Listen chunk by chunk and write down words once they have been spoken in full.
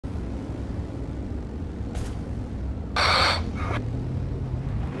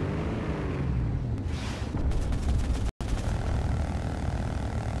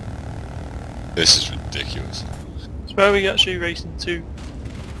This is ridiculous. So where are we actually racing to?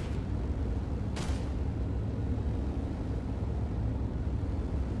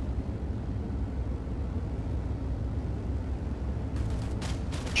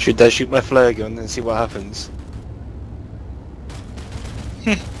 Should I shoot my flare gun and see what happens?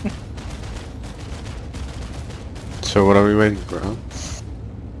 So what are we waiting for, huh?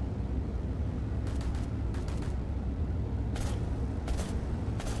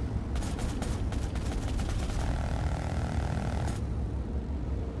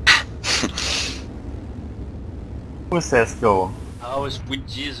 Who says go? I was with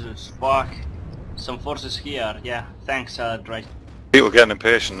Jesus, fuck. Some forces here, yeah, thanks, right. People getting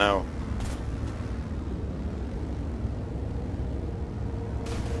impatient now.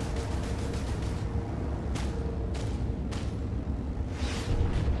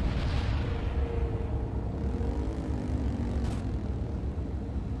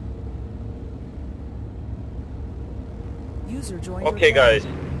 User joined. Okay, guys.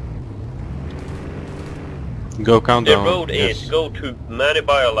 Go countdown. The road yes. is go to Mani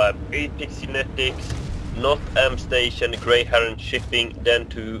Biolab, Apex Genetics, Not Am Station, Grey Heron Shipping, then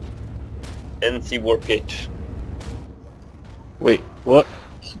to NC Warpgate. Wait, what?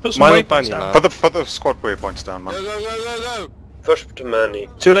 Put some Milo waypoints Banyan. down. Put the squad waypoints down, man. Go! First to Mani.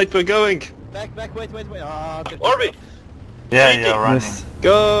 Too late for going! Back, wait. Ah, Orbit! Yeah, Cheating. you're running.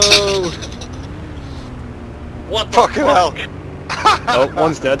 Go! What the Fucking hell! Oh,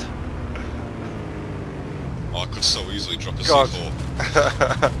 one's dead. Oh, I could so easily drop a God. C4.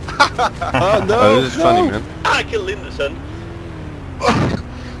 Oh no! Oh, this is funny, no. man. I killed Linderson.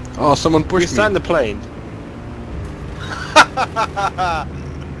 Oh, someone You pushed me. stand the plane.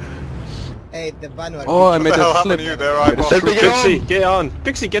 hey, the banner. Oh, I What made the hell a happened flip. to you there, right? Pixie, get on!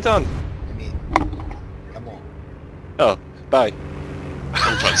 Pixie, get on! I mean, come on. Oh, bye.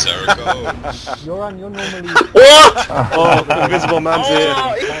 Come on, Sarah, go. You're normally. What? Oh, invisible man's here.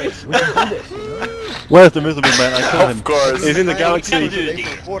 Where's the invisible man? I killed him. Of course. He's in the galaxy.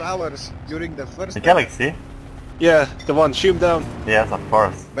 For 4 hours during the first. The galaxy? Yeah, the one. Shoot him down. Yes, of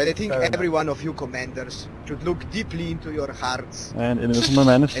course. But I think every one of you commanders should look deeply into your hearts And invisible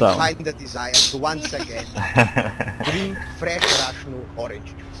man is and down. find the desire to once again drink fresh rational orange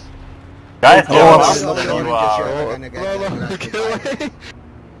juice. Guys, Oh, how that's awesome All the you oranges you're are. ever gonna get.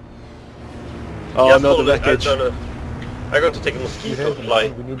 Oh Yeah, no, the totally. wreckage. I'm going to take a mosquito fly.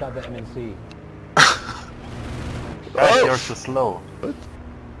 We need that MNC. Guys, you're so slow.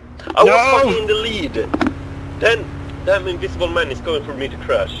 I was fucking in the lead. Then, damn invisible man is going for me to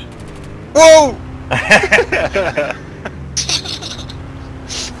crash. Whoa!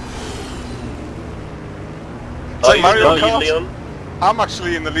 Are you Mario still Kart? Leon? I'm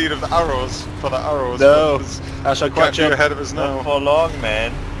actually in the lead of the arrows, for the arrows. No, but I shall quite a catch few up. ahead of us Not now. for long,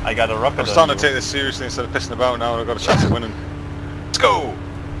 man. I got a rocket I'm on starting to you. take this seriously instead of pissing about now, and I've got a chance of winning. Let's go!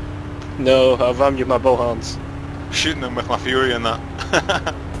 No, I've rammed you with my bowhands. Shooting them with my fury and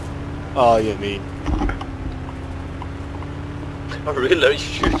that. Oh, you mean. I really are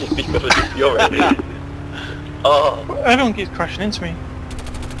shooting because of the fury. Oh, Everyone keeps crashing into me.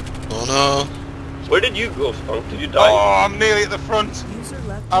 Oh no. where did you go, Spunk? Did you die? Oh, I'm nearly at the front. User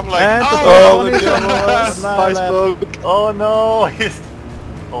left. I'm like, And oh, the I spoke. Oh no! He's...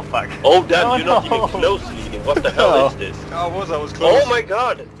 Oh fuck. Oh, damn, Oh, you're not no. even close leading. What the hell is this? I was close. Oh my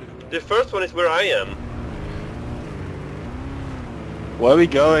god! The first one is where I am. Where are we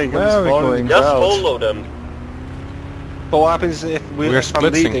going? Where are we going? Just follow them. But what happens if We're I'm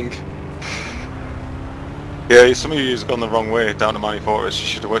splitting. leading? Yeah, some of you have gone the wrong way down to Mani Fortress. You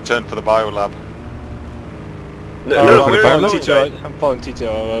should have turned for the biolab. No, Oh, no, I'm where following are you going, guys? I'm following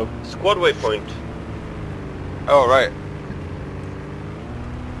TTRO. Squad waypoint. Oh, right.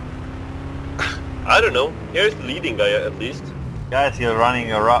 I don't know. Here's the leading guy at least. Guys, you're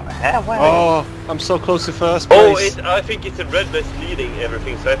running around. Where? Oh, I'm so close to first Oh, place. I think it's a red that's leading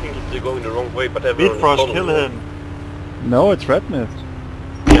everything, so I think it's going the wrong way, but everyone is Beatfrost, following kill him. him. No, it's Red Mist.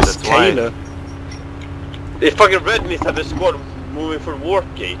 Yeah, It's that's why. Taylor. If fucking Red Mist have a squad moving for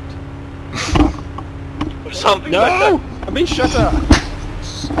warpgate. Or something like No! that. I'm being shut at.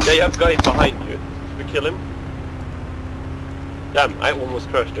 Yeah, you have guys behind you. We kill him. Damn, I almost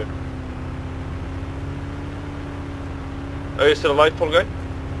crashed there. Are you still alive, Paul guy?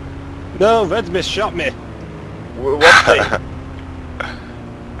 No, Red Mist shot me. What thing?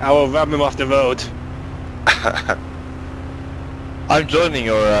 I will ram him off the road. I'm joining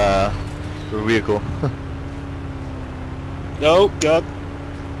your vehicle. No, God.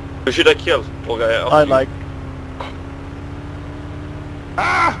 Who should I kill, Paul guy? I like.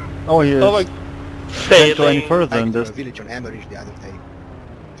 Ah! Oh, he is. Oh my... Can't go any Failing. further Like than the this. village on Emmerich the other day.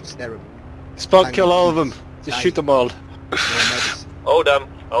 Just terrible. Spot Thank kill you. all of them. Just Thank shoot them all. No medicine. Oh damn,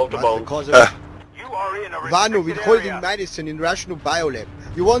 out the But bone. because of Vano, we're holding medicine in Rational Biolab.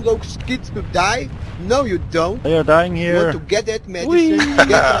 You want those kids to die? No, you don't. They are dying You want to here. get that medicine, get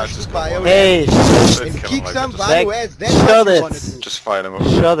Rational Biolab, Hey, and Kill kick them some like Vano Back- ass. That's shut what you it. want to do. Just fire them up.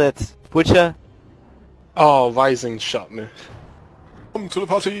 shut it. Butcher. Oh, Vising shot me. Come to the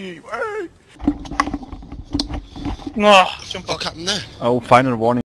party! Hey! No, jump What off. happened there? Oh, final warning.